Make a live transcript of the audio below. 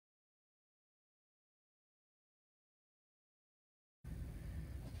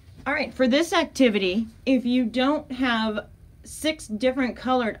All right, for this activity, if you don't have 6 different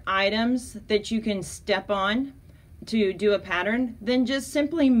colored items that you can step on to do a pattern, then just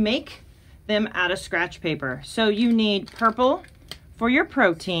simply make them out of scratch paper. So you need purple for your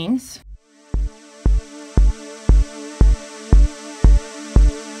proteins.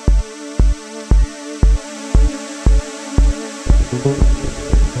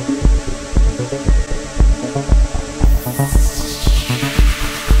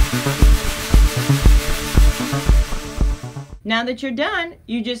 Now that you're done,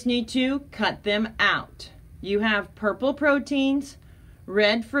 you just need to cut them out. You have purple proteins,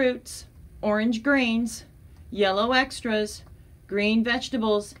 red fruits, orange greens, yellow extras, green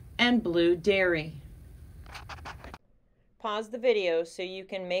vegetables, and blue dairy. Pause the video so you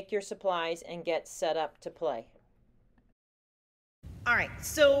can make your supplies and get set up to play. All right,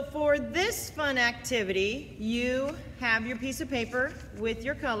 so for this fun activity, you have your piece of paper with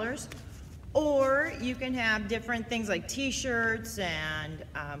your colors, or you can have different things like t-shirts and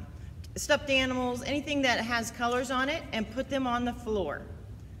stuffed animals, anything that has colors on it, and put them on the floor,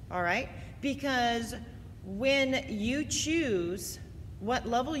 all right? Because when you choose what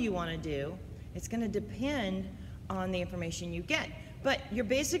level you want to do, it's going to depend on the information you get. But you're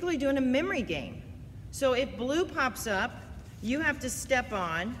basically doing a memory game. So if blue pops up, you have to step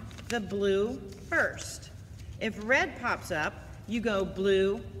on the blue first. If red pops up, you go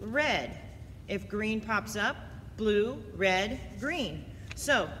blue, red. If green pops up, blue, red, green.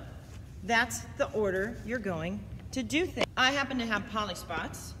 So that's the order you're going to do things. I happen to have poly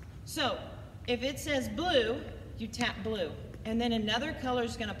spots. So if it says blue, you tap blue. And then another color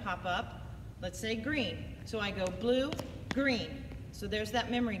is going to pop up, let's say green. So I go blue, green. So there's that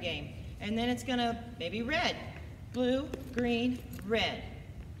memory game. And then it's going to maybe red. Blue, green, red.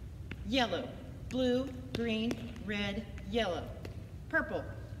 Yellow. Blue, green, red, yellow. Purple.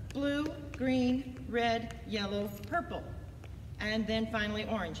 Blue, green, red, yellow, purple. And then finally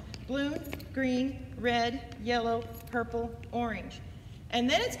orange. Blue, green, red, yellow, purple, orange. And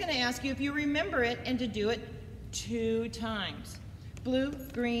then it's going to ask you if you remember it and to do it 2 times. Blue,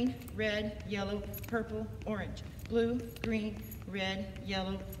 green, red, yellow, purple, orange. Blue, green, red,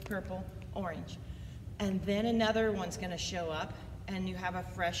 yellow, purple, orange. And then another one's going to show up and you have a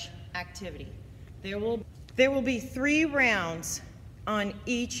fresh activity. There will be 3 rounds on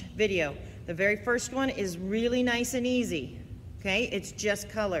each video. The very first one is really nice and easy, okay? It's just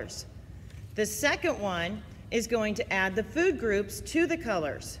colors. The second one is going to add the food groups to the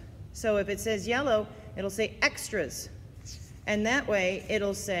colors. So if it says yellow, it'll say extras. And that way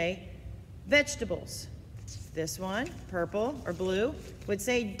it'll say vegetables. This one, purple or blue, would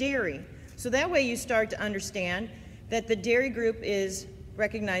say dairy. So that way you start to understand that the dairy group is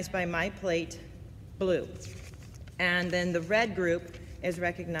recognized by my plate, blue. And then the red group is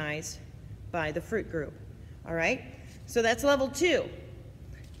recognized by the fruit group. All right? So that's level 2.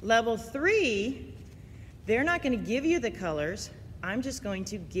 Level 3, they're not going to give you the colors. I'm just going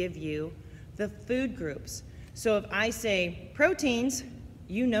to give you the food groups. So if I say proteins,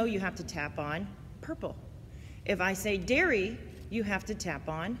 you know you have to tap on purple. If I say dairy, you have to tap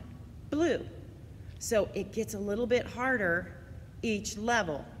on blue. So it gets a little bit harder each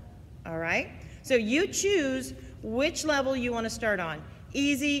level. All right? So you choose which level you want to start on,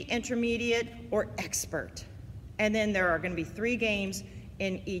 easy, intermediate, or expert. And then there are going to be 3 games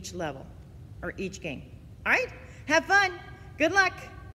in each level, or each game. All right? Have fun. Good luck.